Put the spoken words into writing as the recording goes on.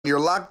You're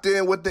locked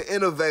in with the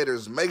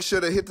Innovators. Make sure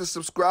to hit the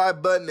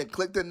subscribe button and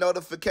click the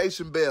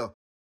notification bell.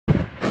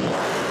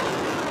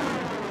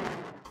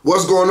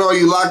 What's going on?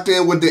 You locked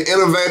in with the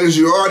Innovators.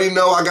 You already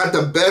know I got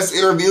the best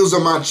interviews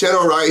on my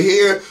channel right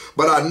here,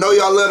 but I know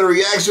y'all love the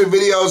reaction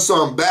videos,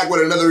 so I'm back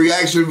with another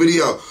reaction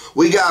video.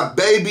 We got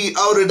Baby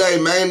O today,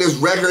 man. This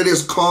record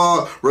is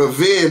called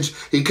Revenge.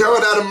 He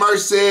coming out of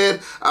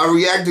Merced. I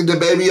reacted to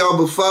Baby O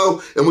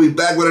before, and we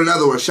back with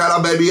another one. Shout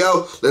out Baby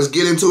O. Let's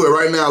get into it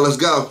right now. Let's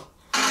go.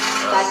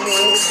 Hey,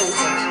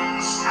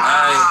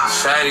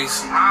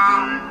 Shadies.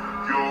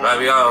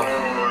 Baby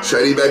O.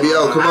 Shady Baby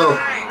O, come on.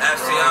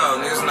 FCO,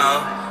 niggas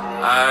know.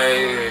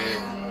 Hey.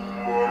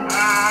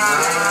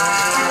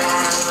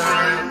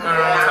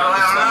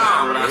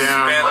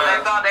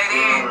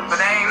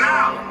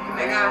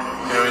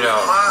 Here we go.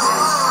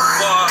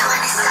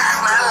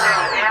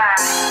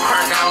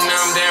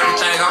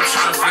 I'm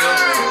trying to feel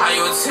how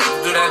you attempt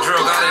to do that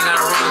drill. Got in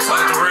that room and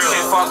talk the real.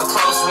 Can't fault the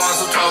close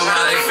ones who told me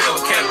how they feel,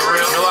 but kept it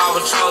real. Knew I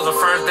was chose the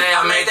first day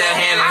I made that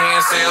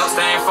hand-in-hand sale.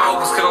 Staying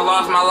focused, could've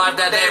lost my life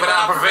that day, but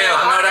I prevailed.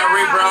 I know that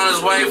Reaper on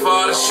his way for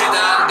all the shit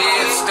that I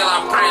did. Still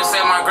I pray and say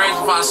my grace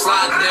before I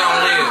slide that they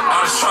don't live.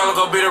 All this trouble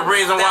gon' be the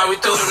reason why we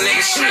threw them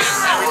niggas shit.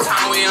 Every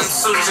time we in the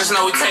suit, just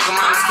know we take them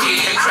on his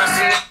kid. Ain't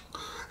trusting it.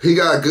 He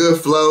got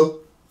good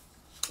flow.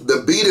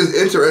 The beat is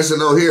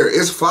interesting on here.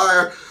 It's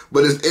fire,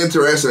 but it's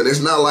interesting. It's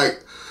not like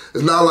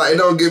it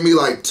don't give me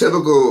like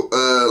typical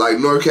like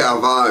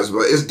NorCal vibes,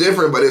 but it's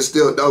different, but it's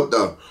still dope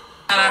though.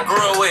 I grew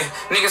up with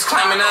niggas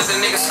claiming other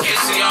niggas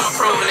sketchy, y'all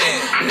proving it.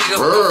 Niggas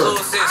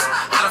lose this.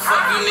 How the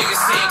fuck you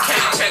niggas seeing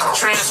can't check the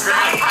transcript?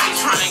 How you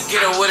trying to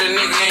get up with a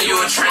nigga and you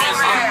a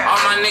transit?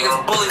 All my niggas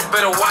bullies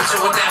better watch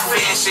it with that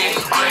fan shit.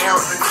 All they hear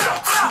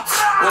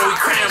when we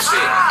cram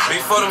shit.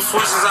 Before them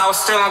switches, I was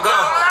still on go.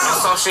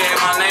 Associate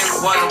my name, it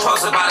wasn't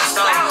posted by the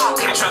stove.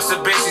 Can't trust a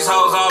bitch, these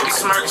hoes all be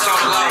smirking on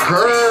the low.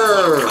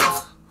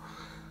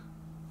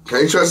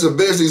 Can't trust a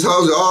bitch, these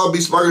hoes will all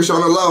be smirkish on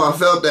the low. I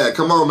felt that.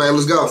 Come on, man,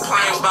 let's go.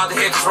 Plane was about to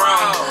hit this road.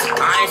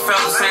 I ain't felt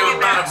the same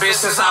about a bitch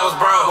since I was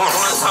broke. One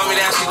told me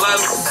that she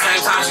loved me,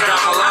 same time she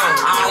dropped my low.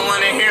 I don't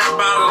want to hear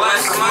about her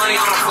less than money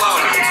on the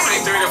floor.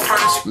 23 to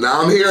first.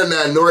 Now I'm hearing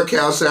that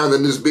NorCal sound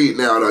in this beat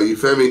now, though. You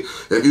feel me?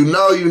 If you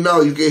know, you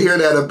know. You can hear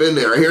that up in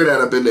there. I hear that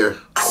up in there.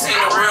 I seen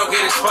the real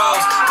get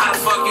exposed. How the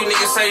fuck you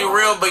niggas say you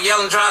real, but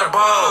yelling dry the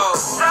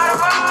balls?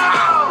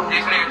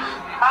 These niggas.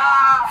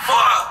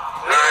 Fuck.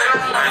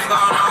 What's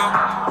going on?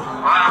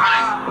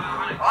 100.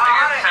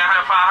 Niggas say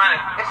 100,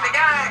 500. It's the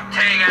guy.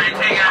 Take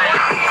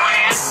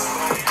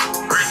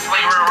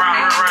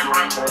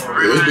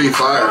This be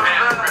fire.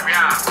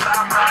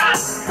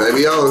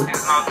 Baby O.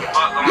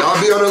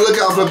 Y'all be on the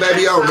lookout for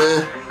Baby O,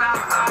 man.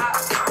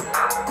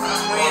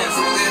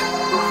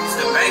 It's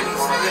the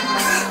babies, nigga.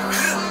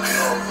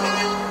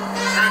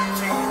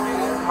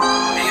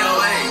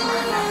 DOA.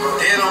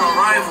 Dead on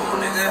arrival,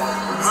 nigga.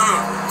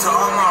 To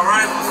all my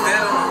rivals,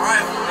 dead on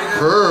arrival, nigga.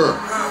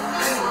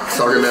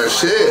 Talking that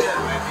shit.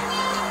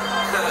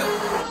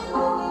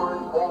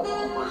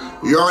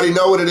 You already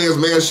know what it is,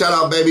 man. Shout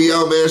out Baby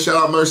O, man. Shout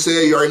out Merced.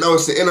 You already know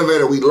it's the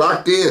Innovator. We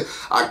locked in.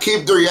 I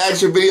keep the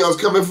reaction videos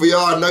coming for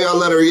y'all. I know y'all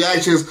love the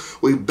reactions.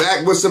 We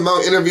back with some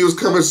more interviews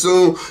coming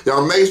soon.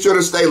 Y'all make sure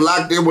to stay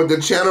locked in with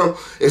the channel.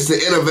 It's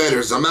the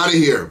Innovators. I'm out of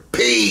here.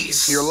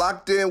 Peace. You're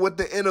locked in with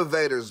the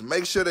Innovators.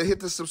 Make sure to hit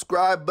the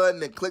subscribe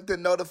button and click the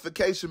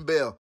notification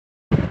bell.